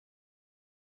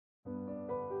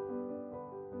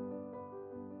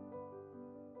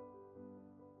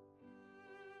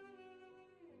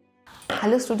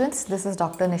Hello students, this is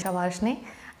Dr.Nisha Varshney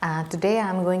and today I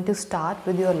am going to start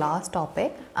with your last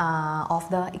topic of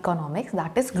the economics,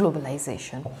 that is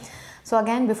globalization. So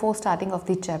again, before starting of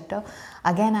the chapter,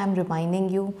 again I am reminding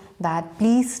you that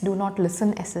please do not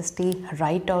listen SST,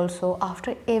 write also.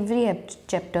 After every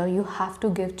chapter you have to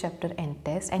give chapter end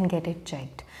test and get it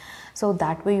checked. So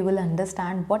that way you will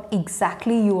understand what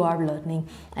exactly you are learning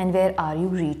and where are you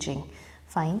reaching.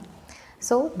 Fine.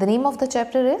 So the name of the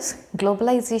chapter is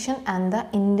Globalization and the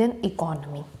Indian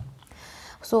Economy.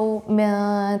 So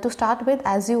to start with,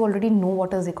 as you already know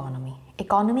what is economy.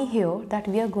 Economy here that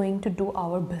we are going to do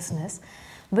our business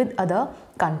with other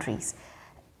countries,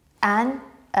 and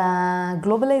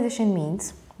globalization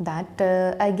means that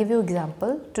I give you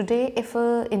example. Today if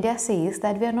India says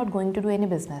that we are not going to do any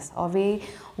business or we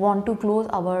want to close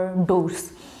our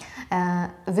doors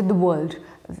with the world,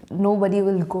 nobody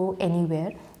will go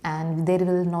anywhere and there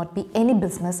will not be any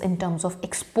business in terms of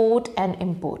export and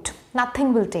import.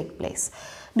 Nothing will take place.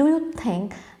 Do you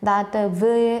think that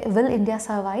will India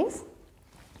survive?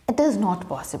 It is not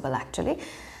possible actually.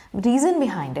 Reason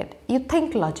behind it, you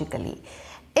think logically.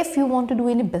 If you want to do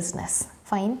any business,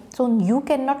 fine, so you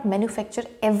cannot manufacture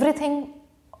everything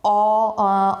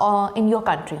in your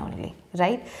country only,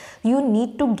 right? You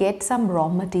need to get some raw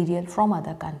material from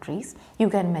other countries.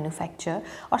 You can manufacture,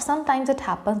 or sometimes it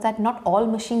happens that not all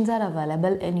machines are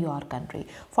available in your country.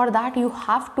 For that you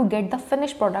have to get the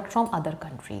finished product from other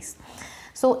countries.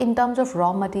 So in terms of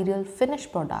raw material,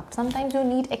 finished product, sometimes you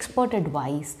need expert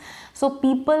advice. So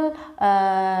people,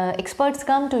 experts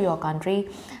come to your country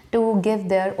to give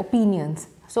their opinions.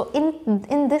 So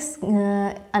in this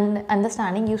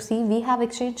understanding, you see, we have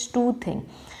exchanged two things.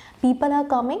 People are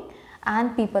coming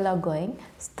and people are going.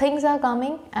 Things are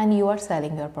coming and you are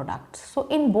selling your products. So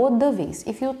in both the ways,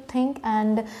 if you think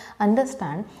and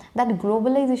understand that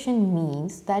globalization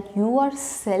means that you are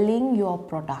selling your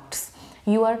products,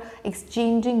 you are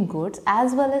exchanging goods,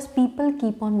 as well as people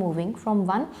keep on moving from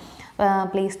one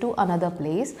place to another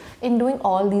place in doing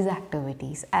all these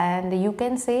activities. And you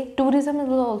can say tourism is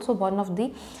also one of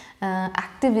the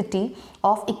activity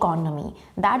of economy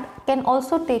that can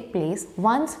also take place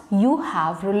once you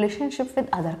have relationship with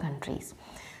other countries.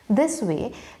 This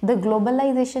way, the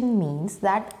globalization means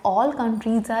that all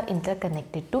countries are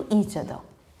interconnected to each other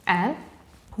and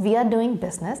we are doing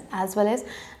business, as well as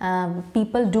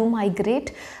people do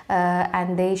migrate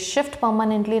and they shift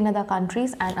permanently in other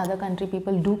countries, and other country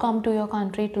people do come to your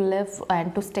country to live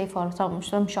and to stay for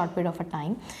some short period of a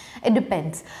time. It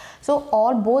depends. So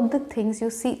all both the things you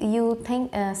see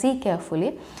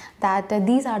carefully that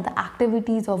these are the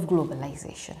activities of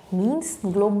globalization. Means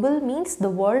global means the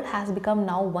world has become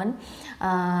now one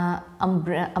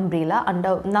umbrella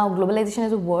under. Now globalization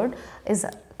is a word is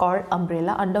called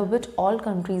umbrella under which all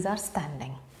countries are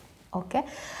standing. Okay,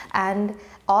 and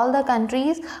all the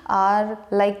countries are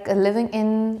like living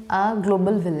in a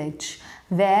global village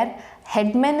where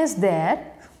headman is there.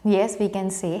 Yes, we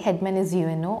can say headman is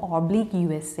UNO or oblique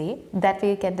USA, that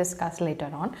we can discuss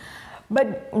later on.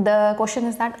 But the question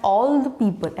is that all the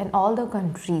people and all the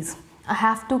countries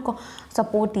have to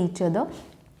support each other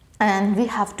and we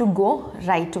have to go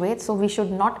right way. So we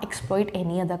should not exploit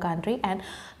any other country and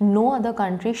no other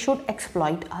country should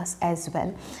exploit us as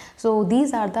well. So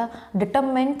these are the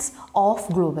determinants of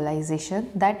globalization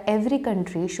that every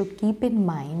country should keep in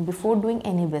mind before doing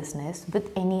any business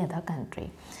with any other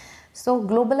country. So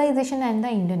globalization and the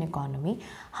Indian economy,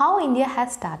 how India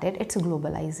has started its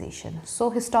globalization. So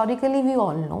historically we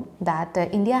all know that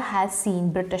India has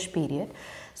seen British period.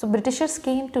 So Britishers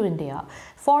came to India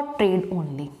for trade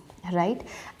only, right?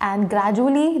 And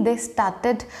gradually they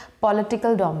started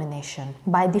political domination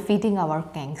by defeating our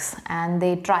kings, and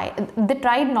they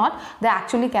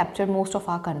actually captured most of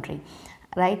our country,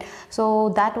 right? So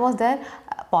that was their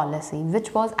policy,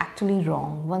 which was actually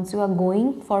wrong. Once you are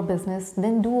going for business,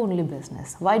 then do only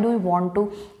business. Why do you want to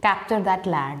capture that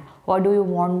land? Why do you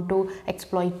want to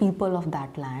exploit people of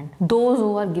that land, those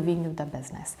who are giving you the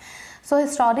business? So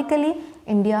historically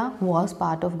India was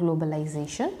part of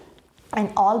globalization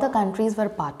and all the countries were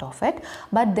part of it,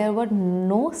 but there were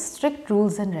no strict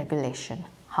rules and regulation.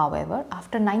 However,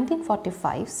 after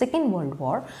 1945, Second World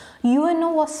War,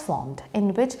 UNO was formed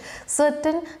in which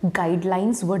certain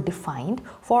guidelines were defined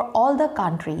for all the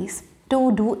countries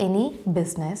to do any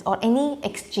business or any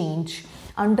exchange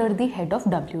under the head of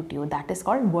WTO, that is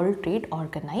called World Trade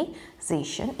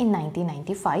Organization. In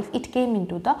 1995, it came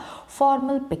into the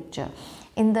formal picture.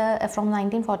 from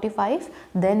 1945,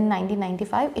 then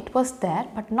 1995, it was there,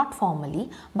 but not formally.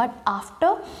 But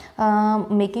after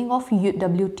making of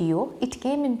WTO, it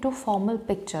came into formal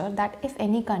picture that if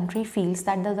any country feels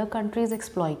that the other country is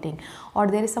exploiting or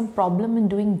there is some problem in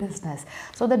doing business,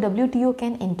 so the WTO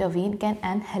can intervene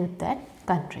and help that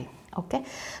country. Okay,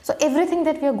 so everything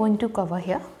that we are going to cover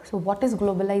here. So what is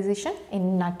globalization? In a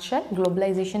nutshell,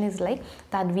 globalization is like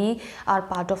that we are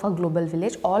part of a global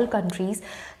village. All countries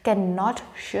cannot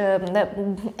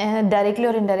directly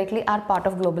or indirectly are part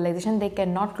of globalization. They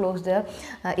cannot close their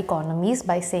economies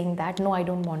by saying that no, I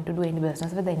don't want to do any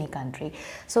business with any country.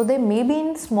 So they may be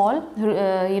in small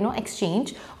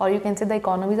exchange, or you can say the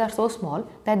economies are so small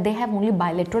that they have only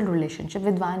bilateral relationship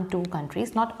with 1-2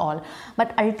 countries, not all,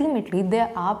 but ultimately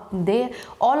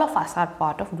all of us are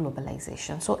part of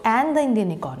globalization. So and the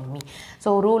Indian economy,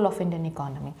 so role of Indian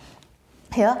economy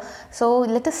here. So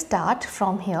let us start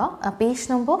from here. Page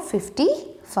number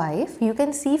 55, you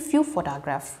can see few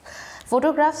photographs.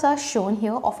 Photographs are shown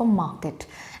here of a market,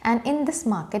 and in this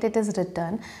market it is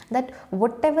written that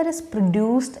whatever is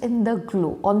produced in the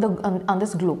globe, on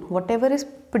this globe, whatever is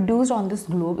produced on this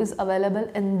globe is available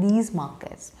in these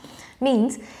markets.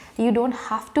 Means you don't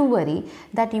have to worry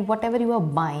that whatever you are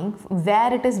buying,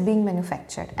 where it is being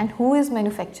manufactured and who is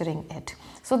manufacturing it.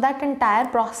 So that entire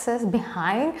process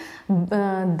behind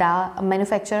the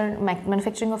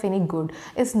manufacturing of any good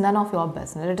is none of your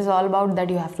business. It is all about that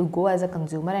you have to go as a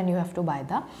consumer and you have to buy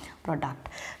the product.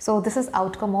 So this is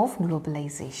outcome of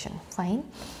globalization. Fine.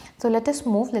 So let us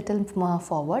move little more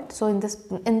forward. So in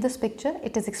this picture,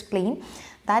 it is explained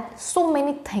that so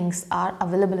many things are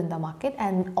available in the market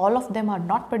and all of them are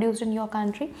not produced in your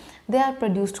country. They are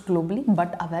produced globally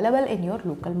but available in your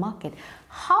local market.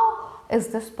 How is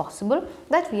this possible?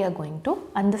 That we are going to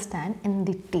understand in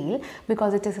detail,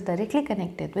 because it is directly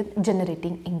connected with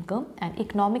generating income, and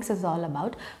economics is all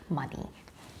about money.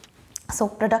 So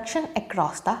production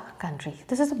across the country.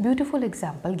 This is a beautiful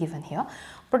example given here.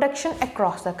 Production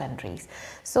across the countries.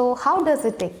 So how does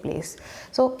it take place?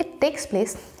 So it takes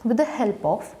place with the help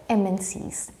of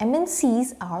MNCs.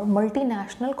 MNCs are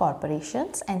multinational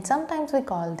corporations, and sometimes we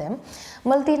call them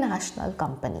multinational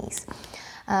companies.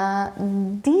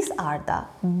 These are the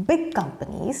big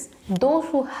companies, those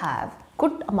who have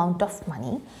good amount of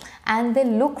money and they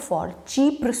look for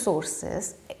cheap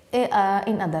resources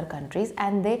in other countries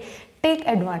and they take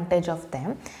advantage of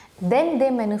them. Then they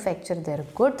manufacture their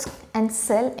goods and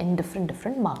sell in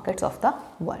different markets of the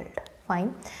world.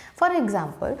 Fine. For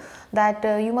example, that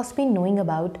you must be knowing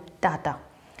about Tata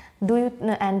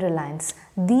and Reliance.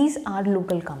 These are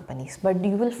local companies, but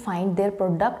you will find their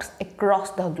products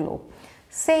across the globe.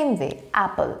 Same way,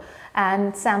 Apple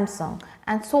and Samsung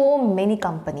and so many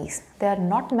companies, they are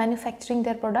not manufacturing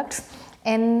their products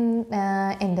in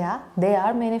India. They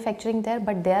are manufacturing there,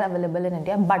 but they are available in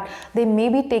India, but they may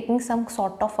be taking some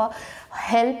sort of a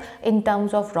help in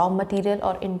terms of raw material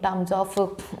or in terms of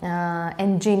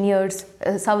engineers,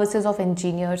 services of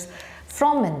engineers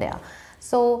from India.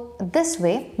 So this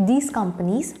way these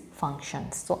companies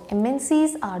functions. So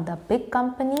MNCs are the big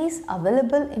companies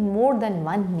available in more than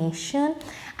one nation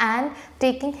and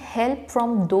taking help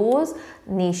from those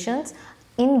nations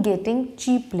in getting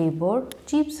cheap labor,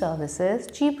 cheap services,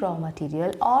 cheap raw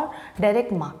material or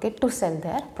direct market to sell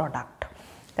their product.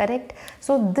 Correct?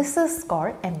 So this is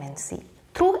called MNC.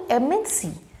 Through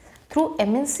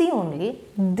MNC only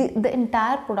the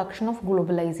entire production of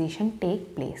globalization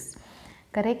take place.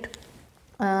 Correct?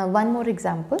 One more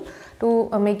example to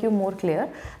make you more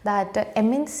clear, that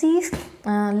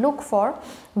MNCs look for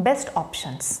best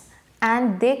options,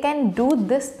 and they can do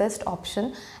this best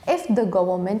option if the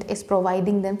government is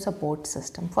providing them support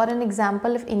system. For an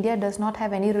example, if India does not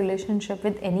have any relationship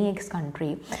with any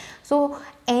ex-country, so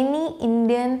any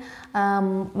Indian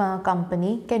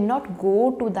company cannot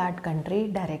go to that country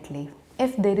directly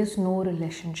if there is no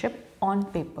relationship on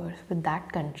paper with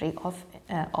that country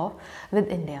with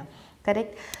India.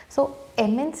 Correct? So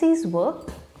MNCs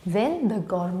work when the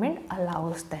government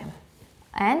allows them,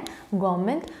 and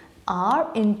government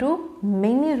are into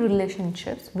many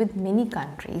relationships with many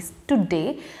countries.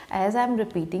 Today, as I am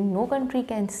repeating, no country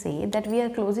can say that we are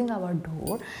closing our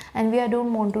door and we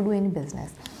don't want to do any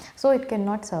business. So it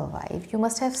cannot survive. You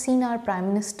must have seen our Prime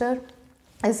Minister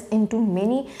is into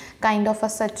many kind of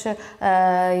such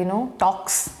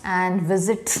talks and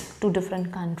visits to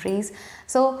different countries.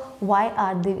 So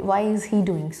why is he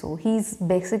doing so? He's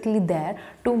basically there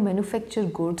to manufacture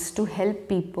goods, to help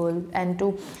people, and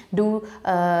to do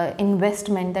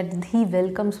investment, that he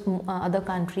welcomes other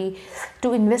country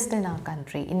to invest in our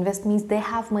country. Invest means they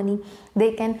have money,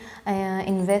 they can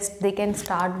invest, they can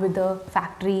start with a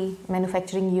factory,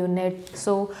 manufacturing unit.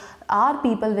 So our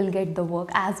people will get the work,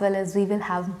 as well as we will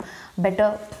have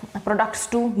better products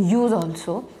to use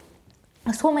also.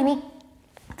 So many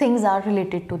things are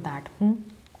related to that.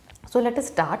 So let us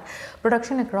start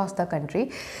production across the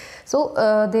country. So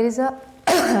there is a,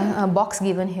 a box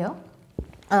given here.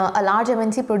 A large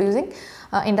MNC producing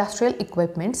industrial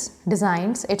equipments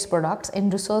designs its products in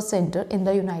research center in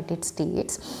the United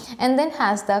States, and then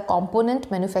has the component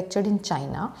manufactured in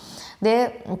China.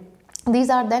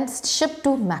 These are then shipped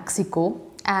to Mexico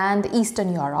and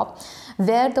Eastern Europe,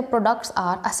 where the products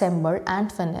are assembled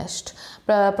and finished.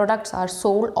 Products are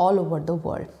sold all over the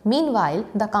world. Meanwhile,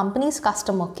 the company's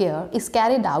customer care is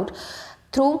carried out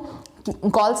through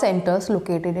call centers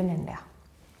located in India.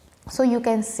 So you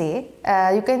can say,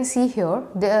 you can see here,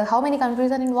 how many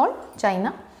countries are involved?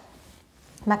 China,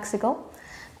 Mexico,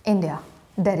 India,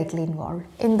 directly involved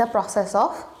in the process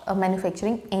of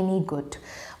manufacturing any good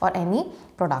or any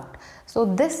product. So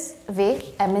this way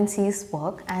MNCs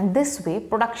work, and this way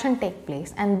production take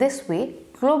place, and this way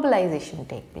globalization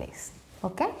take place.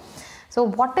 Okay, so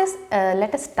what is,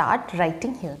 let us start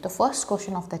writing here the first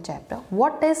question of the chapter.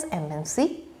 What is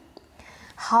MNC?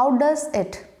 How does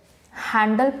it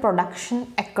handle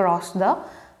production across the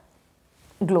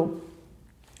globe,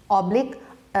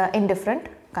 in different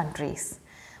countries?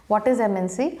 What is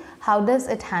MNC? How does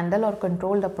it handle or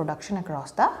control the production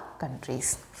across the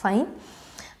countries? Fine.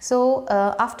 So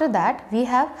after that we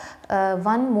have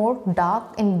one more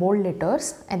dark in bold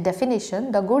letters, a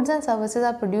definition. The goods and services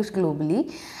are produced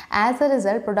globally. As a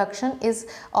result, production is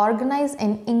organized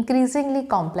in increasingly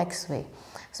complex way.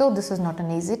 So this is not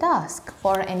an easy task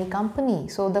for any company.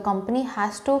 So the company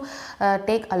has to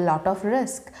take a lot of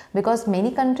risk, because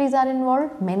many countries are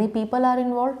involved, many people are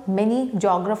involved, many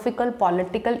geographical,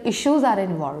 political issues are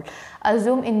involved.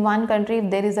 Assume in one country if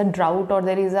there is a drought or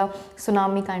there is a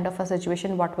tsunami kind of a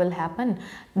situation, what will happen?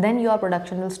 Then your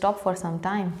production will stop for some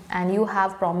time, and you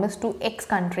have promised to X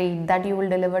country that you will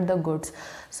deliver the goods.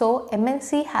 So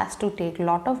MNC has to take a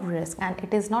lot of risk, and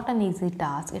it is not an easy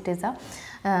task. It is a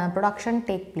production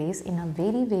take place in a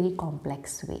very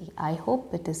complex way. I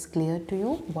hope it is clear to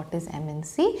you what is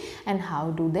MNC and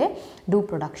how do they do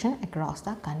production across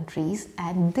the countries,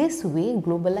 and this way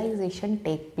globalization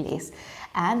take place.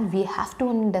 And we have to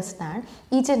understand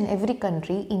each and every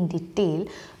country in detail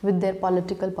with their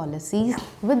political policies,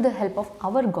 with the help of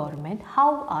our government.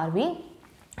 How are we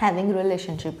having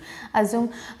relationship?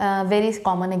 Assume very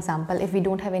common example, if we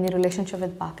don't have any relationship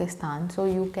with Pakistan, so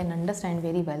you can understand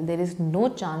very well there is no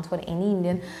chance for any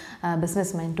Indian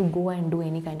businessman to go and do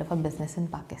any kind of a business in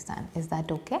Pakistan. Is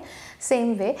that okay?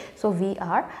 Same way, so we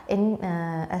are in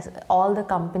as all the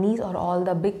companies or all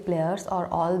the big players or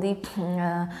all the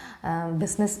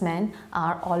businessmen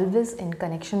are always in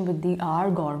connection with our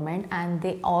government, and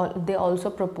they also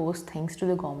propose things to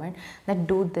the government that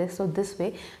do this, so this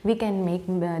way we can make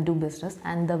do business,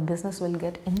 and the business will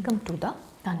get income to the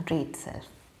country itself.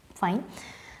 Fine.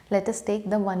 Let us take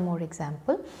the one more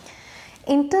example.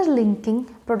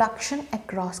 Interlinking production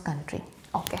across country.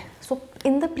 Okay, so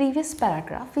in the previous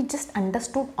paragraph we just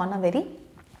understood on a very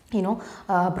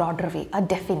broader way, a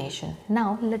definition.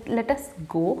 Now let us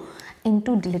go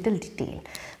into little detail.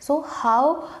 So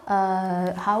how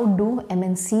do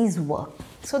MNCs work?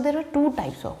 So there are two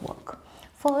types of work.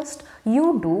 First,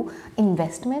 you do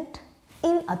investment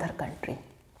in other country,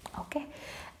 okay,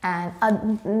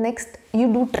 and next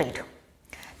you do trade.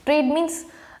 Trade means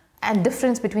a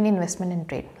difference between investment and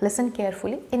trade. Listen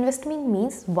carefully. Investment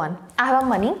means, one, I have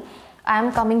money, I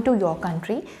am coming to your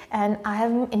country and I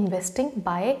am investing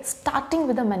by starting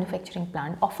with a manufacturing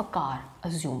plant of a car,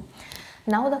 assume.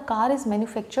 Now the car is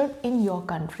manufactured in your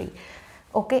country.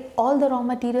 Okay, all the raw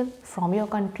material from your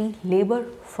country, labor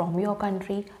from your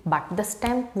country, but the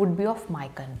stamp would be of my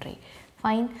country.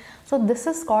 Fine. So this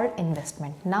is called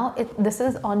investment. Now this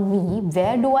is on me.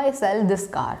 Where do I sell this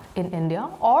car? In India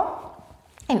or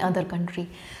in other country?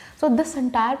 So this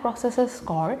entire process is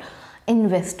called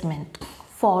investment.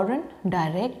 foreign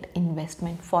direct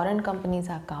investment. Foreign companies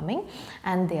are coming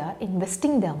and they are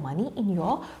investing their money in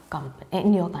your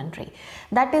country.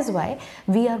 That is why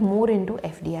we are more into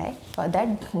FDI, that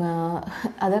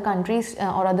other countries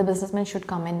or other businessmen should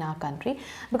come in our country,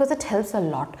 because it helps a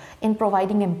lot in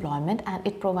providing employment and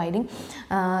it providing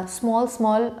small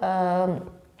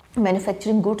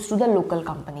manufacturing goods to the local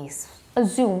companies.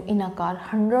 Assume in a car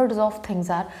hundreds of things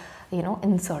are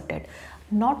inserted.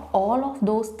 Not all of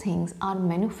those things are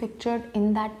manufactured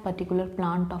in that particular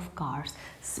plant of cars.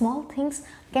 Small things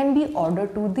can be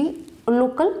ordered to the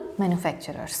local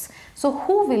manufacturers. So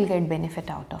who will get benefit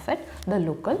out of it? The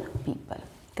local people.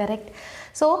 Correct?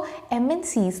 So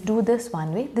MNCs do this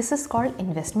one way. This is called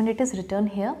investment. It is written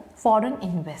here, foreign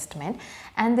investment.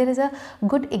 And there is a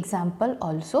good example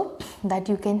also that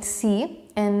you can see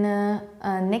in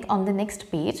on the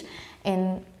next page,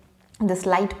 in this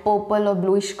light purple or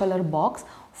bluish color box.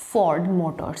 Ford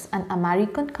Motors, an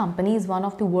American company, is one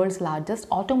of the world's largest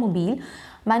automobile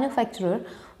manufacturer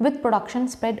with production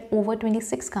spread over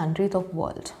 26 countries of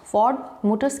world. Ford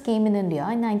Motors came in India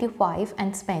in 1995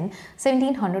 and spent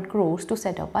 1700 crores to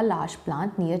set up a large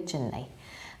plant near Chennai.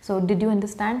 So did you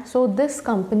understand? So this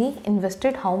company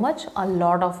invested how much? A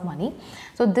lot of money.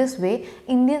 So this way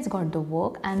Indians got the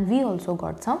work and we also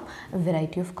got some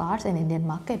variety of cars in Indian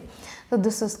market. So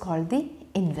this is called the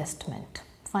investment.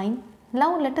 Fine.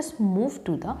 Now let us move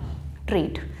to the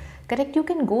trade. Correct? You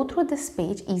can go through this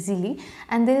page easily,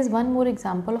 and there is one more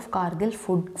example of Cargill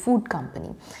Food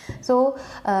Company. So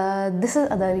this is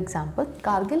other example.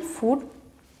 Cargill Food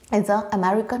is an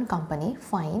American company,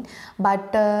 fine,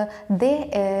 but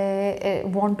they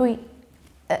want to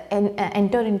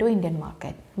enter into Indian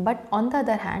market. But on the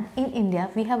other hand, in India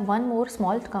we have one more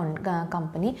small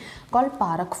company called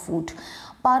Parak Food.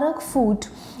 Parak Food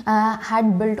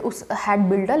had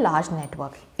built a large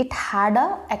network. It had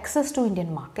access to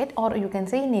Indian market, or you can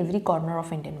say in every corner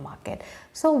of Indian market.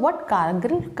 So what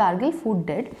Cargill Food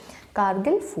did,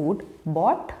 Cargill Food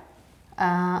bought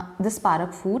this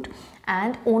Parak Food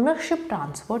and ownership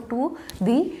transferred to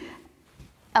the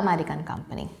American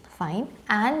company. Fine,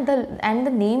 and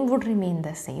the name would remain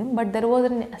the same, but there was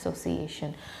an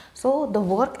association. So the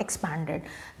work expanded.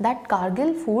 That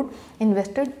Cargill Food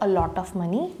invested a lot of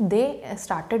money. They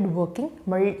started working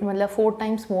 4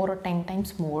 times more or 10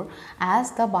 times more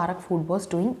as the Parak Food was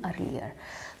doing earlier.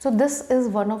 So this is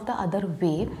one of the other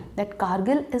way that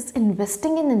Cargill is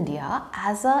investing in India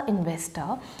as an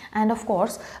investor, and of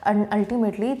course, and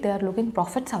ultimately they are looking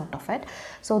profits out of it.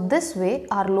 So this way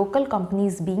our local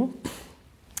companies being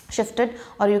shifted,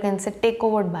 or you can say take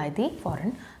over by the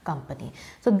foreign company.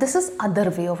 So this is other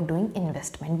way of doing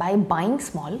investment, by buying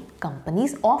small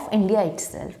companies of India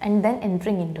itself and then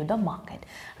entering into the market,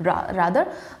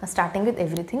 rather starting with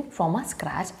everything from a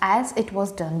scratch as it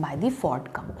was done by the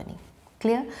Ford company.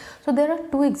 Clear? So there are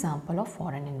 2 examples of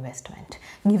foreign investment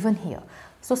given here.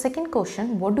 So second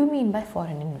question, what do you mean by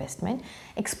foreign investment?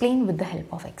 Explain with the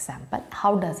help of example.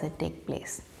 How does it take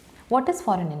place? What is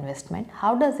foreign investment?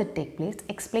 How does it take place?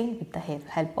 Explain with the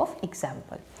help of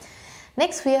example.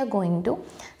 Next we are going to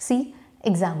see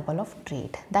example of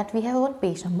trade that we have on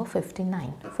page number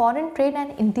 59. Foreign trade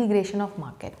and integration of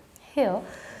market. Here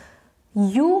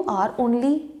you are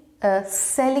only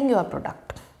selling your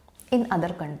product in other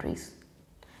countries.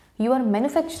 You are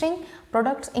manufacturing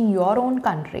products in your own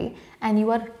country and you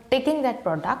are taking that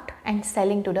product and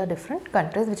selling to the different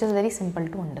countries, which is very simple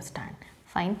to understand.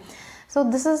 Fine. So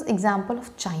this is example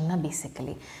of China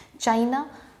basically. China,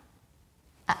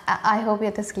 I hope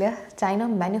it is clear, China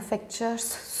manufactures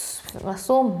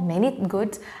so many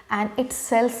goods and it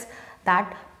sells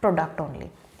that product only.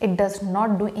 It does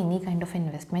not do any kind of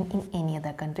investment in any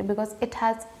other country because it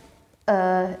has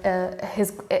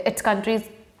its country is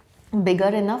bigger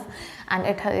enough and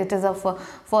it is a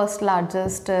first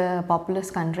largest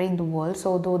populous country in the world.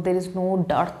 So though there is no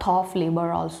dearth of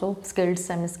labor also, skilled,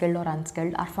 semi-skilled or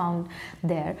unskilled are found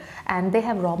there, and they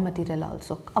have raw material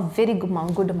also, a very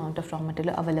good amount of raw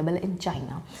material available in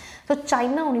China. So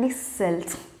China only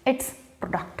sells its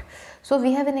product. So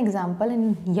we have an example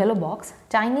in yellow box,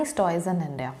 Chinese toys in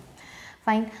India.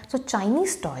 Fine. So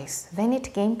Chinese toys, when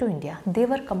it came to India, they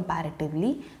were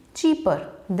comparatively cheaper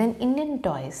than Indian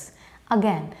toys.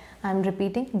 Again, I am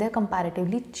repeating, they are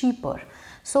comparatively cheaper.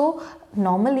 So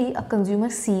normally a consumer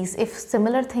sees if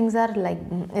similar things are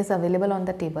is available on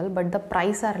the table but the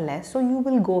price are less, so you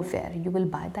will go where you will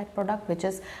buy that product which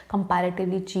is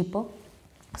comparatively cheaper.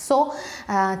 So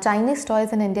Chinese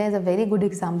toys in India is a very good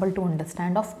example to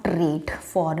understand of trade,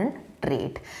 foreign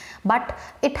trade. But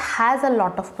it has a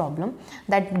lot of problem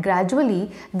that gradually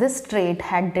this trade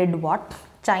did what?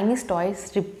 Chinese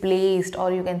toys replaced,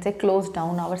 or you can say closed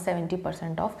down, our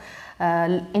 70% of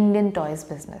Indian toys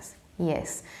business.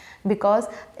 Yes, because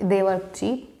they were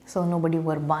cheap, so nobody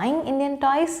were buying Indian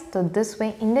toys. So this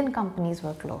way Indian companies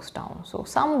were closed down. So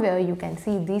somewhere you can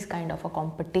see these kind of a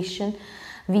competition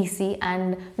we see,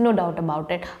 and no doubt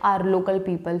about it, our local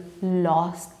people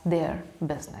lost their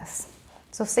business.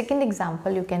 So second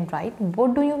example you can write,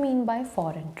 what do you mean by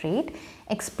foreign trade?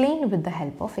 Explain with the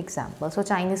help of example. So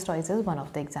Chinese toys is one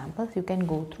of the examples. You can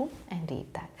go through and read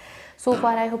that. So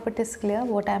far I hope it is clear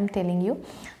what I am telling you.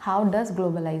 How does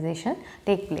globalization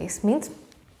take place? Means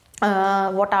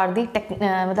what are the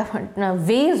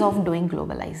ways of doing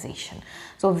globalization.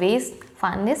 So ways,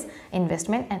 one is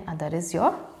investment and other is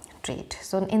your trade.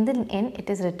 So in the end it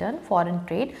is written, foreign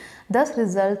trade thus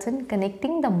results in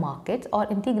connecting the markets or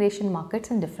integration markets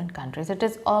in different countries. It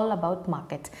is all about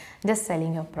markets, just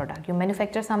selling your product. You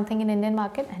manufacture something in Indian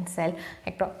market and sell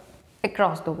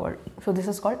across the world. So this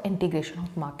is called integration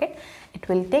of market. It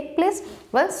will take place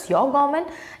once your government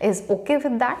is okay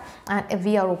with that, and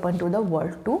we are open to the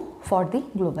world too for the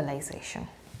globalization.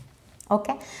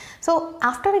 Okay, so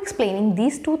after explaining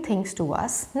these two things to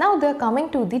us, now they are coming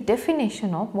to the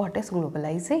definition of what is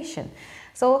globalization.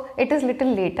 So it is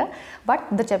little later, but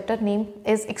the chapter name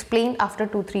is explained after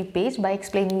 2-3 pages by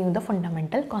explaining you the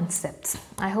fundamental concepts.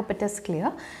 I hope it is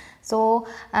clear. So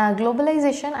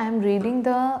globalization, I am reading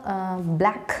the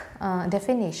black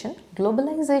definition.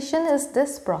 Globalization is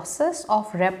this process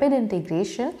of rapid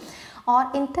integration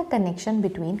or interconnection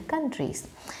between countries.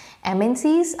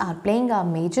 MNCs are playing a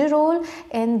major role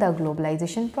in the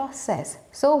globalization process.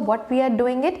 So what we are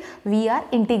doing it, we are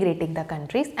integrating the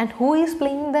countries, and who is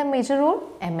playing the major role?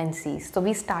 MNCs. So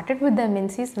we started with the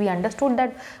MNCs, we understood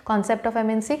that concept of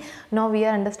MNC. Now we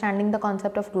are understanding the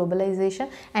concept of globalization,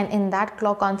 and in that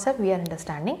concept we are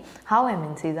understanding how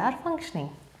MNCs are functioning.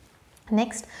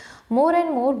 Next, more and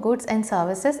more goods and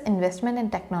services, investment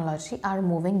and technology are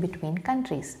moving between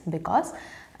countries because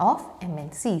of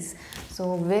MNCs.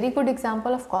 So very good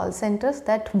example of call centers,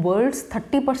 that world's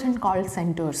 30% call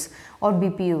centers or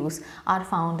BPOs are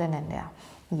found in India.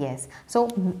 Yes, so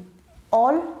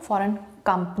all foreign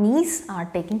companies are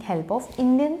taking help of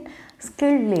Indian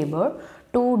skilled labor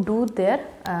to do their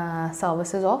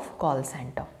services of call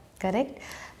center, correct?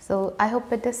 So I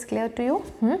hope it is clear to you.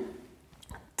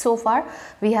 So far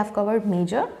we have covered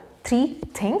major 3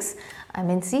 things: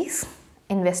 MNCs,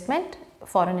 investment,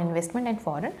 foreign investment and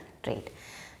foreign trade.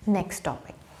 Next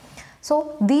topic.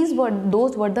 So those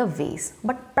were the ways,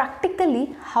 but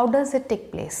practically how does it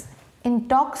take place? In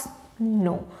talks,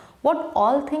 no. What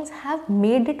all things have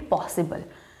made it possible?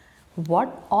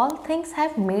 What all things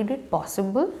have made it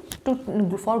possible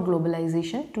for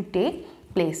globalization to take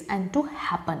place and to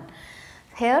happen?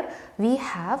 Here we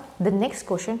have the next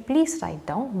question. Please write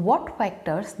down what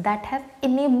factors that have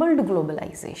enabled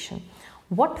globalization.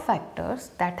 What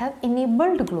factors that have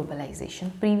enabled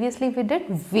globalization? Previously we did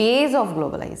ways of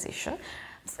globalization,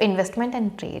 investment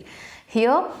and trade.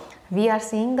 Here we are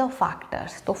seeing the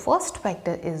factors. The first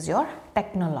factor is your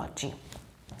technology,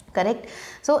 correct?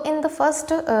 So in the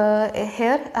first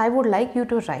here I would like you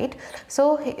to write,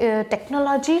 so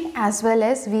technology, as well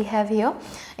as we have here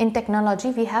in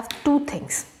technology we have 2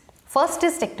 things. First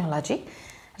is technology,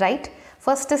 right?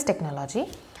 First is technology,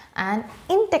 and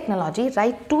in technology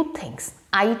write 2 things: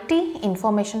 IT,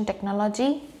 information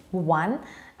technology, 1,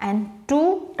 and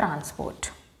 2,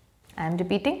 transport. I am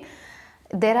repeating,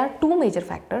 there are 2 major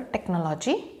factors: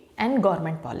 technology and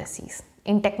government policies.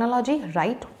 In technology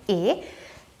write A,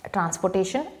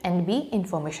 transportation, and B,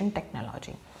 information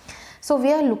technology. So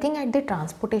we are looking at the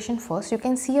transportation first. You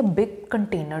can see a big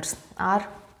containers are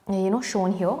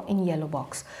shown here in yellow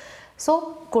box.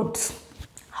 So goods,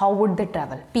 how would they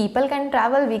travel? People can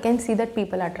travel, we can see that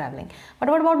people are traveling, but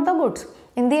what about the goods?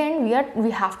 In the end we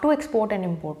have to export and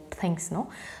import things, no?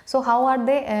 So how are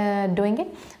they doing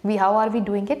it? How are we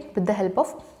doing it? With the help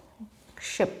of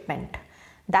shipment.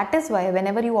 That is why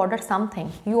whenever you order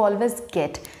something, you always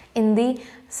get in the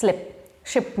slip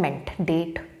shipment,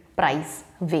 date, price,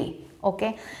 weigh.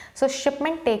 Okay, so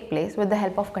shipment take place with the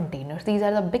help of containers. These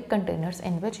are the big containers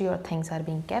in which your things are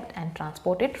being kept and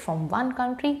transported from one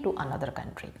country to another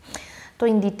country. So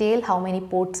in detail, how many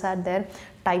ports are there,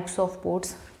 types of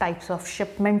ports, types of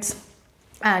shipments,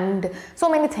 and so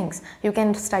many things you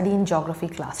can study in geography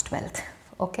class 12th.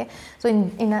 Okay, so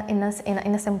in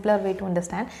a simpler way to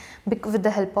understand, with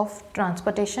the help of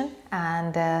transportation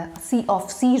and sea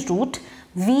route,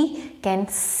 we can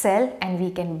sell and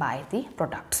we can buy the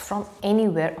products from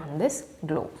anywhere on this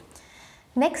globe.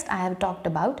 Next, I have talked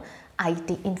about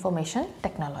IT, information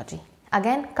technology.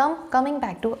 Again, coming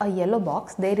back to a yellow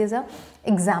box, there is a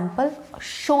example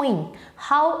showing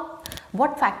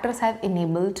what factors have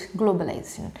enabled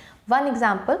globalization. One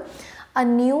example, a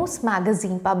news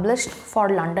magazine published for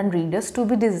London readers to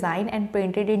be designed and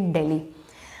printed in Delhi.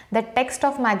 The text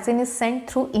of magazine is sent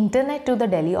through internet to the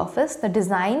Delhi office. The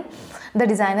designer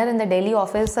in the Delhi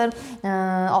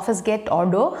office get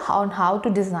order on how to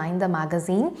design the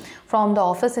magazine from the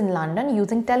office in London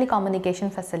using telecommunication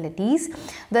facilities.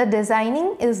 The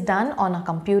designing is done on a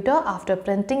computer. After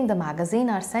printing, the magazine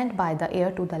are sent by the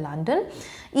air to the London.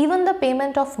 Even the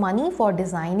payment of money for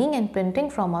designing and printing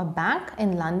from a bank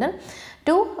in London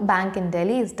to a bank in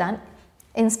Delhi is done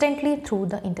instantly through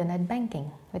the internet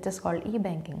banking, which is called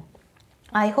e-banking.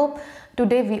 I hope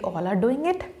today we all are doing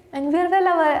it and we are well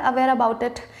aware about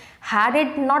it. Had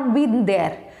it not been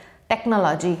there,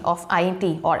 technology of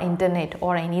IT or internet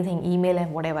or anything, email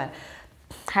and whatever,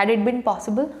 had it been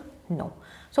possible? No.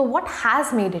 So what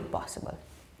has made it possible?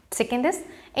 Second is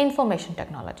information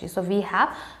technology. So we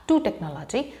have two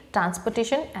technology,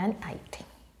 transportation and IT.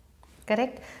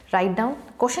 Correct? Write down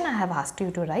the question I have asked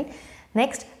you to write.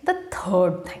 Next, the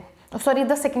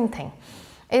second thing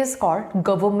is called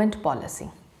government policy.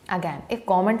 Again, if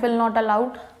government will not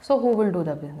allow, so who will do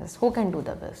the business? Who can do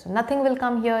the business? Nothing will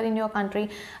come here in your country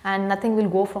and nothing will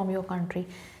go from your country.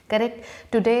 Correct?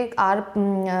 Today, our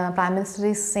Prime Minister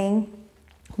is saying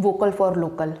vocal for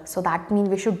local. So that means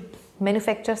we should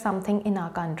manufacture something in our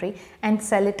country and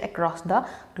sell it across the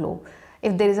globe.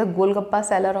 If there is a golgappa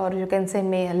seller, or you can say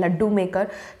a laddu maker,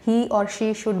 he or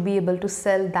she should be able to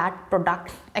sell that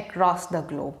product across the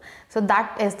globe. So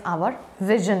that is our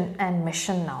vision and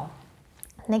mission now.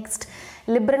 Next,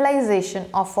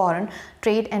 liberalization of foreign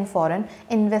trade and foreign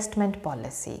investment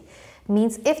policy.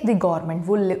 Means if the government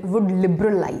would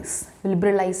liberalize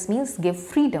means give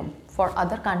freedom for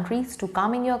other countries to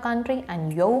come in your country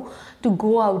and you to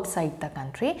go outside the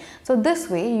country. So this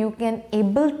way you can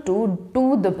able to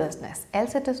do the business,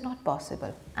 else it is not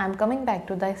possible. I am coming back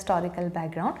to the historical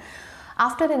background.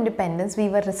 After independence, we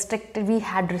were restricted, we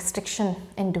had restriction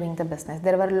in doing the business.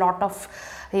 There were a lot of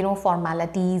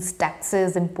formalities,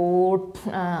 taxes,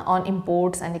 on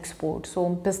imports and exports. So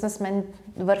businessmen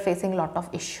were facing a lot of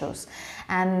issues.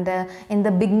 And in the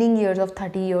beginning years of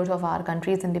 30 years of our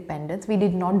country's independence, we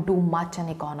did not do much an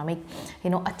economic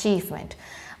achievement.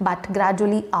 But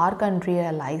gradually our country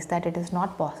realized that it is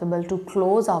not possible to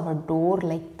close our door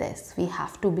like this. We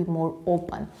have to be more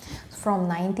open. From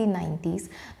 1990s,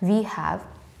 we have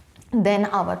then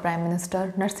our Prime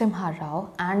Minister Narasimha Rao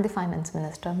and the Finance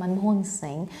Minister Manmohan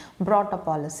Singh brought a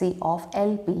policy of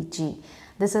LPG.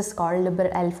 This is called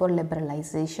L for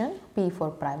liberalization, P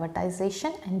for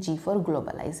privatization and G for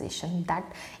globalization.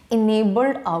 That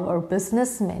enabled our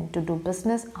businessmen to do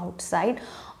business outside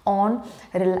on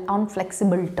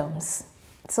flexible terms.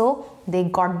 So they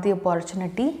got the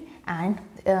opportunity and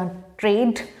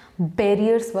trade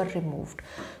barriers were removed.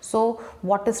 So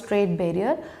what is trade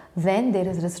barrier? When there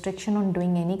is restriction on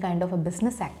doing any kind of a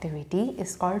business activity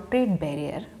is called trade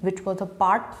barrier, which was a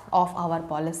part of our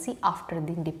policy after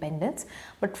the independence.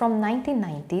 But from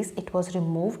 1990s, it was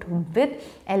removed with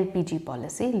LPG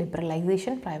policy,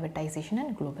 liberalization, privatization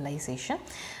and globalization.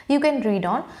 You can read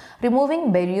on.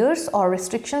 Removing barriers or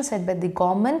restrictions set by the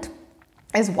government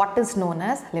is what is known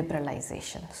as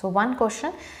liberalization. So one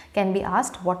question can be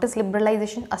asked, what is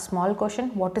liberalization? A small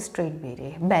question, what is trade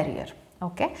barrier?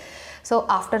 Okay, so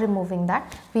after removing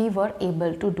that, we were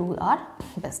able to do our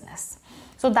business.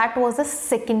 So that was the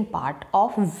second part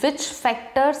of which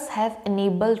factors have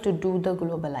enabled to do the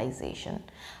globalization.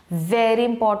 Very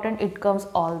important, it comes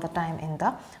all the time in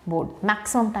the board.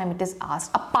 Maximum time it is asked,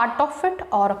 a part of it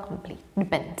or a complete,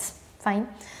 depends. Fine.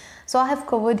 So I have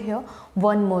covered here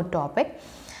one more topic.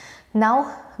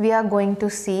 Now we are going to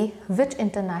see which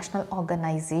international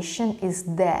organization is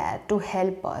there to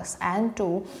help us and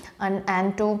to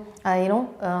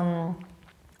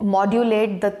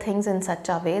modulate the things in such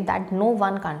a way that no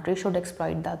one country should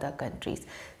exploit the other countries.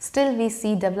 Still we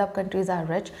see developed countries are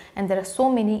rich and there are so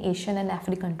many Asian and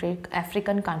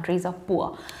African countries are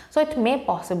poor. So it may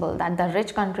possible that the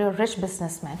rich country or rich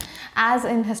businessmen, as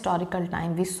in historical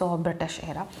time we saw British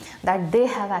era, that they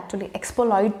have actually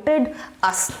exploited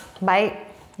us by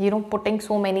putting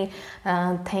so many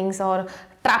things or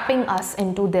trapping us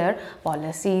into their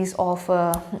policies of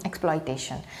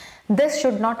exploitation. This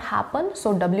should not happen.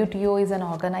 So WTO is an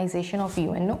organization of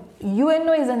UNO.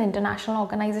 UNO is an international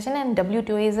organization and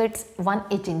WTO is its one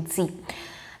agency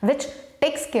which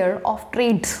takes care of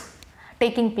trades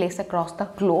taking place across the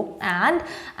globe, and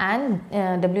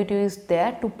WTO is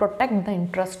there to protect the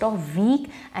interest of weak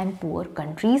and poor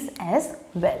countries as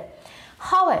well.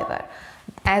 However,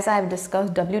 as I have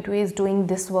discussed, WTO is doing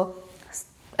this work.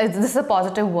 This is a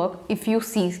positive work if you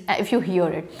hear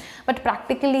it, but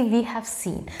practically we have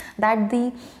seen that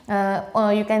the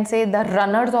you can say the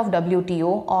runners of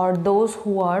WTO, or those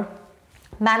who are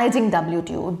managing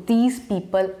WTO, these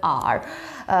people are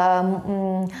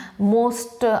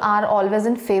are always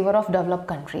in favor of developed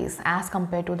countries as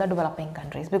compared to the developing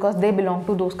countries, because they belong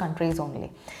to those countries only.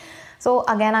 So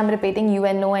again, I'm repeating,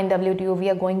 UNO and WTO we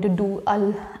are going to do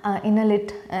in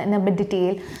a bit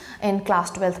detail in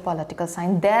class 12th political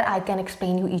science. There I can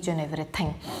explain you each and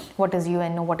everything. What is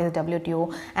UNO, what is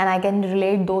WTO, and I can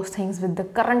relate those things with the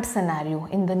current scenario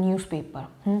in the newspaper.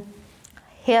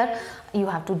 Here you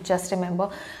have to just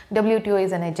remember, WTO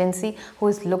is an agency who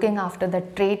is looking after the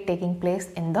trade taking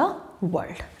place in the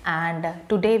world, and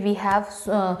today we have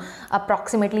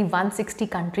approximately 160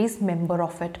 countries member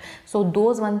of it. So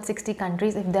those 160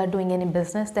 countries, if they are doing any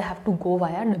business, they have to go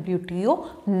via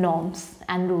WTO norms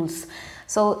and rules.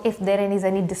 So if there is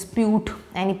any dispute,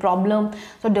 any problem,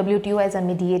 so WTO as a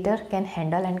mediator can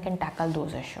handle and can tackle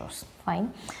those issues.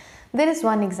 Fine. There is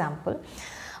one example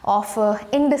of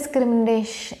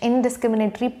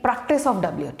indiscriminatory practice of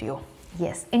WTO.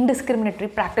 Yes, indiscriminatory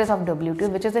practice of WTO,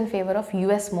 which is in favor of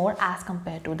US more as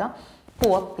compared to the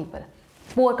poor people,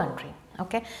 poor country.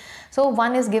 Okay, so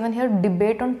one is given here,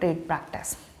 debate on trade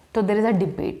practice. So there is a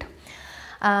debate.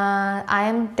 I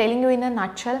am telling you in a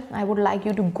nutshell. I would like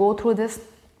you to go through this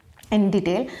in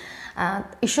detail.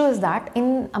 Issue is that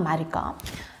in America,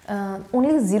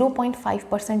 only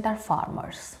 0.5% are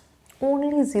farmers.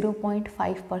 Only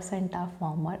 0.5% are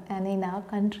farmers, and in our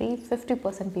country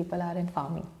 50% people are in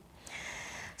farming.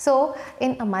 So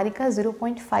in America,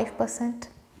 0.5%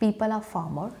 people are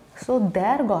farmer. So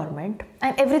their government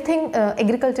and everything,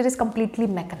 agriculture is completely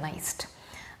mechanized.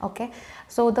 Okay,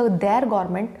 so their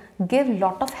government give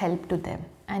lot of help to them,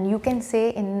 and you can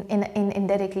say in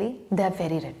indirectly they are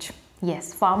very rich.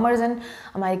 Yes, farmers in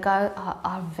America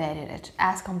are very rich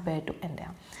as compared to India.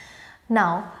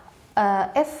 Now,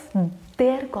 if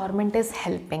their government is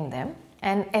helping them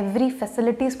and every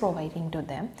facility is providing to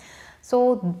them,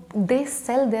 so they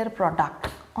sell their product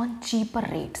on cheaper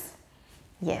rates.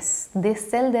 Yes, they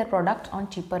sell their product on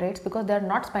cheaper rates because they are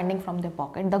not spending from their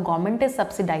pocket. The government is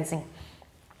subsidizing.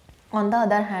 On the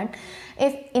other hand,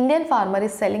 if Indian farmer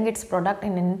is selling its product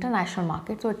in an international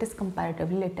market, so it is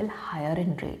comparatively little higher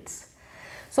in rates.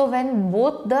 So when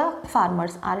both the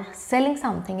farmers are selling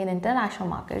something in international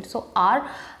market, so our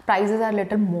prices are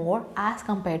little more as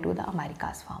compared to the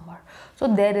America's farmer. So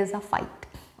there is a fight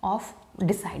of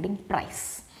deciding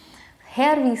price.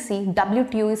 Here we see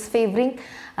WTO is favoring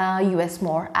US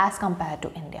more as compared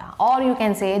to India, or you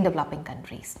can say developing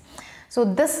countries. So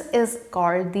this is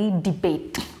called the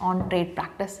debate on trade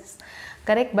practices,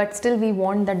 correct? But still we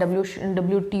want that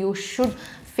WTO should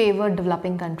favor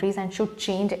developing countries and should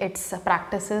change its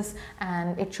practices,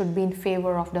 and it should be in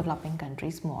favor of developing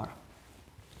countries more.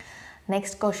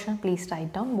 Next question, please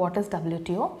write down, what is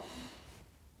WTO?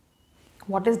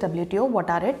 What is WTO? What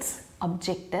are its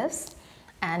objectives?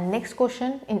 And next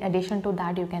question, in addition to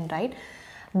that, you can write,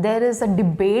 there is a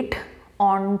debate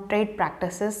on trade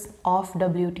practices of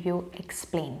WTO,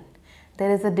 explain. There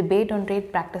is a debate on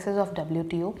trade practices of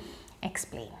WTO,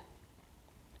 explain.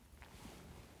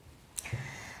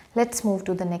 Let's move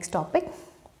to the next topic,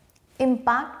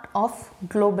 impact of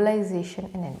globalization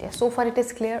in India. So far it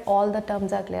is clear, all the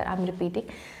terms are clear. I'm repeating,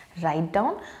 write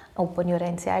down, open your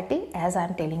NCERT as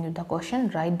I'm telling you the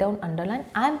question, write down, underline.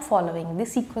 I'm following the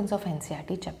sequence of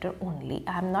NCERT chapter only.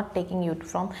 I'm not taking you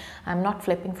I'm not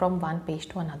flipping from one page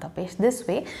to another page. This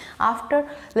way, after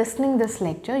listening this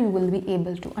lecture, you will be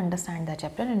able to understand the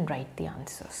chapter and write the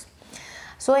answers.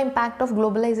 So impact of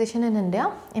globalization in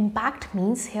India. Impact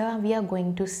means here we are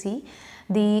going to see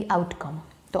the outcome.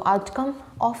 The outcome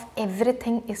of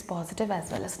everything is positive as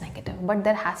well as negative, but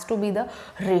there has to be the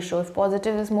ratio. If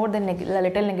positive is more, then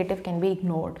little negative can be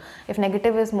ignored. If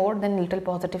negative is more, then little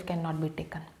positive cannot be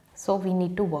taken. So we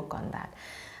need to work on that.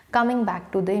 Coming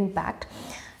back to the impact,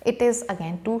 it is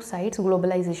again two sides.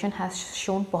 Globalization has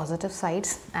shown positive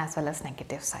sides as well as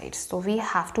negative sides. So we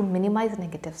have to minimize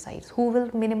negative sides. Who will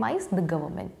minimize? The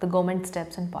government. The government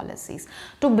steps and policies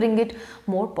to bring it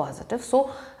more positive.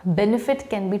 So benefit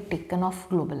can be taken of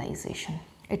globalization.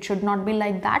 It should not be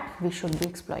like that. We should be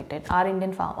exploited. Our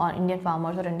Indian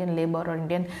farmers or Indian labor or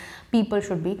Indian people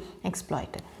should be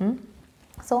exploited.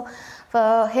 So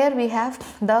here we have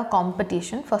the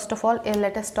competition. First of all,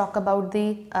 let us talk about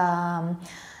the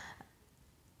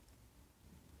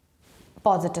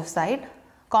positive side.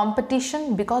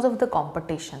 Competition, because of the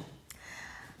competition,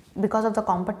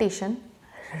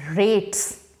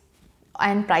 rates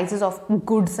and prices of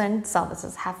goods and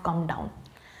services have come down.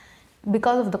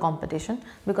 Because of the competition,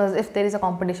 because if there is a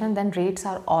competition, then rates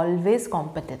are always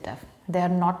competitive. They are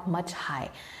not much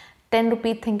high. 10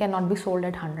 rupee thing cannot be sold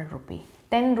at 100 rupee.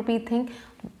 10 rupee thing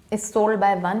is sold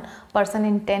by one person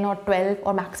in 10 or 12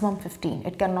 or maximum 15.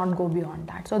 It cannot go beyond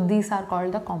that. So these are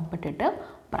called the competitive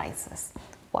prices.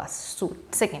 First. So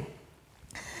second,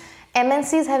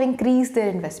 MNCs have increased their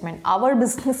investment. Our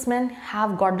businessmen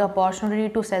have got the opportunity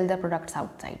to sell their products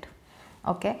outside.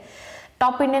 Okay.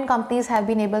 Top Indian companies have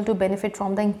been able to benefit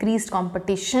from the increased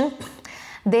competition.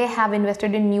 They have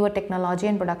invested in newer technology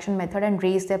and production method and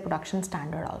raised their production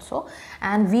standard also.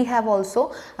 And we have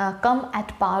also come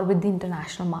at par with the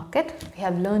international market. We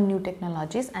have learned new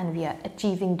technologies and we are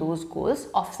achieving those goals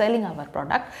of selling our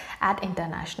product at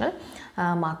international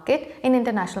market,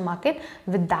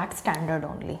 with that standard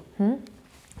only.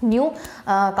 New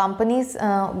companies,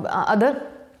 other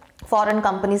foreign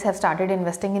companies have started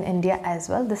investing in India as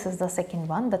well. This is the second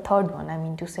one. The third one, I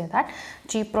mean to say that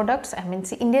cheap products,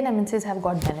 Indian MNCs have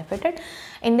got benefited.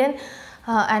 Indian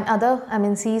and other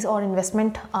MNCs or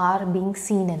investment are being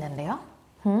seen in India.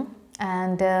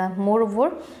 And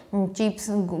moreover,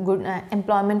 good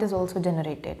employment is also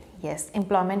generated. Yes,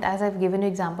 employment, as I've given you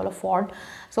example of Ford.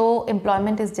 So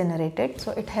employment is generated.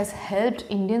 So it has helped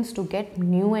Indians to get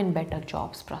new and better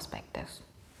jobs perspectives.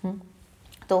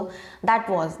 So that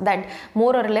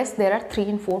more or less there are 3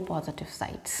 and 4 positive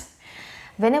sides.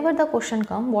 Whenever the question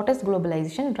comes, what is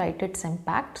globalization, write its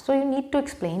impact. So you need to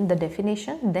explain the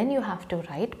definition, then you have to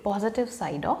write positive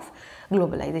side of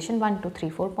globalization 1, 2, 3,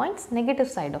 4 points, negative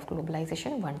side of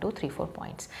globalization 1, 2, 3, 4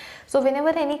 points. So whenever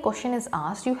any question is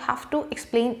asked, you have to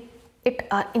explain it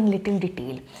in little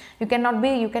detail. You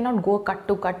cannot go cut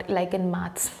to cut like in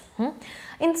maths.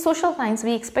 In social science,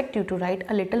 we expect you to write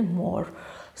a little more.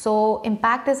 So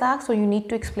impact is asked, so you need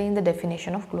to explain the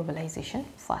definition of globalization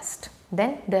first.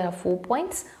 Then there are 4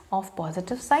 points of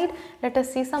positive side. Let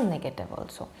us see some negative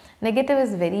also. Negative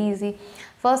is very easy.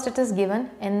 First, it is given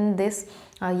in this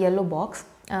yellow box,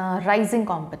 rising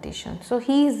competition. So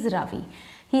he is Ravi.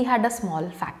 He had a small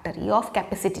factory of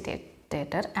capacity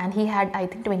and he had, I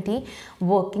think, 20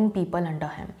 working people under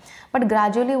him. But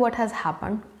gradually what has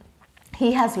happened,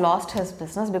 he has lost his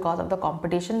business because of the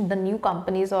competition. The new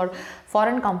companies or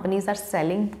foreign companies are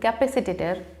selling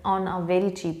capacitator on a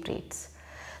very cheap rates.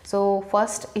 So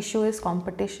first issue is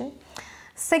competition.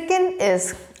 Second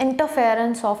is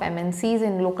interference of MNCs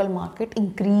in local market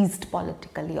increased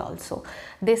politically also.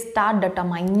 They start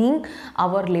determining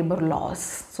our labor laws.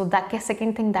 So that is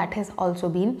second thing that has also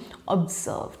been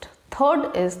observed.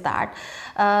 Third is that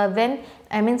when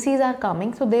MNCs are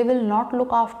coming, so they will not look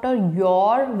after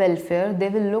your welfare, they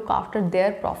will look after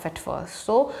their profit first.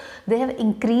 So they have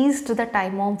increased the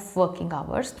time of working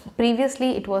hours.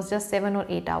 Previously it was just 7 or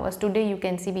 8 hours. Today you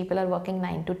can see people are working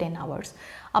 9 to 10 hours.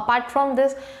 Apart from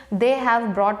this, they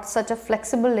have brought such a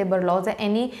flexible labor laws that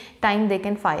any time they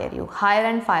can fire you. Hire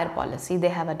and fire policy they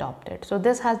have adopted. So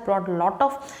this has brought a lot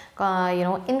of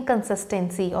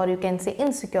inconsistency, or you can say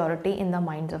insecurity in the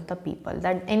minds of the people,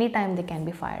 that any time they can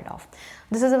be fired off.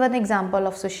 This is one example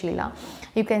of Sushila.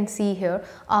 You can see here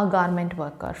a garment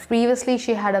worker. Previously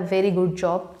she had a very good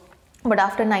job, but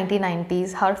after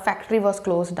 1990s her factory was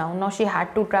closed down. Now she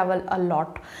had to travel a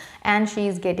lot and she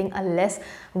is getting a less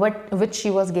which she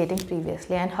was getting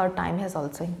previously, and her time has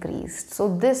also increased.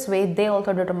 So this way they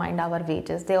also determined our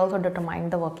wages, they also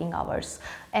determined the working hours,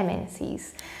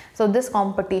 MNCs. So this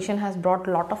competition has brought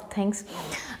a lot of things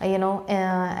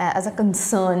as a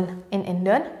concern in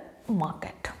Indian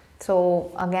market.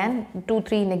 So again 2,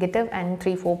 3 negative and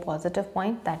 3, 4 positive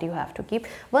point that you have to keep.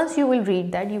 Once you will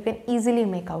read that, you can easily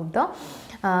make out the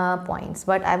points,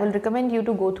 but I will recommend you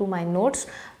to go through my notes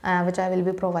which I will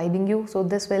be providing you. So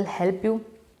this will help you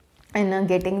in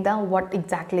getting the what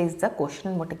exactly is the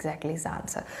question, what exactly is the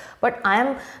answer. But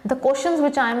the questions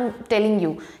which I am telling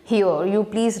you here, you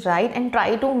please write and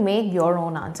try to make your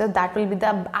own answer. That will be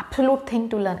the absolute thing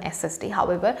to learn SST.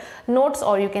 However, notes,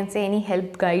 or you can say any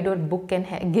help guide or book,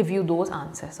 can give you those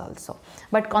answers also.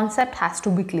 But concept has to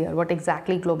be clear. What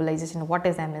exactly globalization, what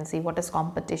is MNC, what is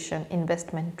competition,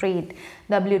 investment, trade,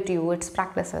 WTO, its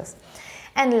practices.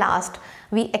 And last,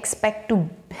 we expect to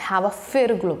have a fair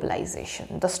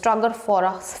globalization, the struggle for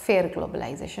a fair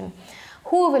globalization.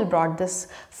 Who will brought this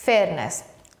fairness?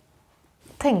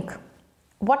 Think,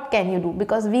 what can you do?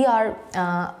 Because we are,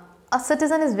 a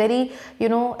citizen is very,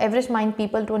 average mind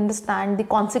people to understand the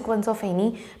consequence of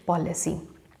any policy.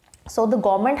 So the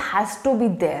government has to be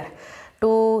there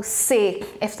to say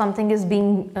if something is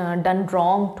being done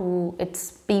wrong to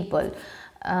its people.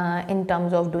 In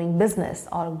terms of doing business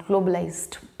or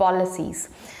globalized policies.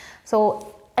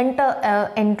 So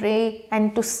entry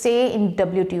and to stay in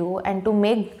WTO and to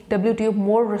make WTO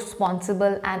more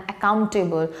responsible and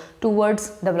accountable towards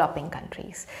developing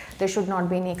countries. There should not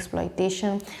be any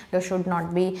exploitation. There should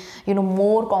not be,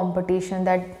 more competition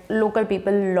that local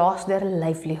people lost their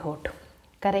livelihood.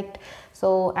 Correct.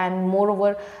 So, and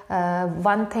moreover,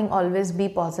 one thing, always be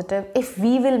positive. If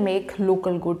we will make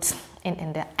local goods in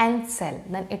India and sell,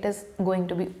 then it is going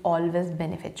to be always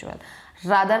beneficial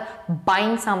rather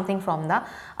buying something from the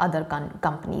other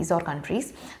companies or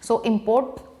countries. So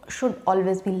import should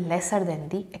always be lesser than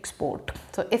the export.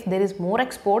 So if there is more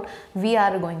export, we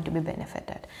are going to be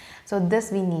benefited. So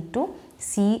this we need to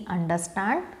see,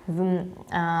 understand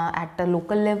at the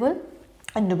local level,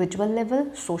 individual level,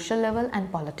 social level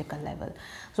and political level.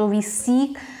 So we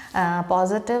seek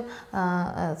positive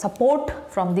support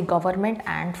from the government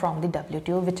and from the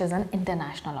WTO, which is an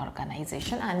international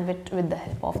organization, and with the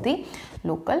help of the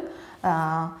local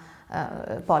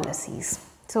policies.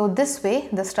 So this way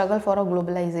the struggle for a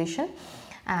globalization,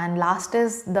 and last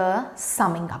is the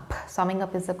summing up. Summing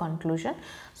up is the conclusion.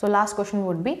 So last question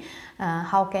would be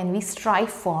how can we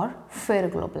strive for fair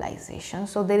globalization?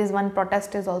 So there is one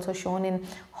protest is also shown in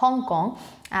Hong Kong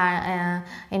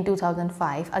in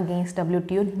 2005 against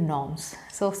WTO norms.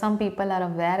 So some people are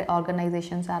aware,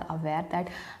 organizations are aware that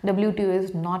WTO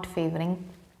is not favoring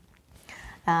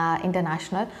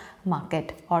international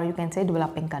market, or you can say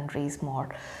developing countries more.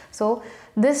 So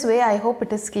this way I hope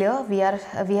it is clear. We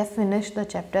have finished the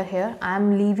chapter here. I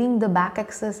am leaving the back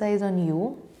exercise on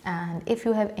you, and if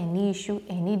you have any issue,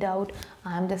 any doubt,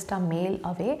 I am just a mail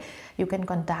away. You can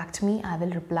contact me, I will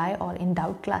reply, or in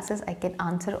doubt classes I can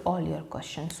answer all your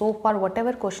questions. So for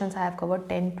whatever questions I have covered,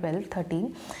 10, 12,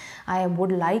 13, I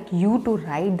would like you to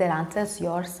write their answers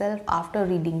yourself after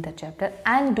reading the chapter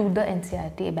and do the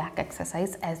NCERT back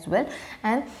exercise as well.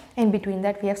 And in between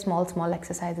that we have small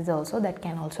exercises also that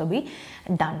can also be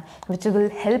done, which will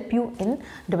help you in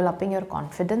developing your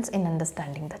confidence in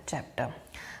understanding the chapter.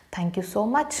 Thank you so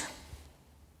much.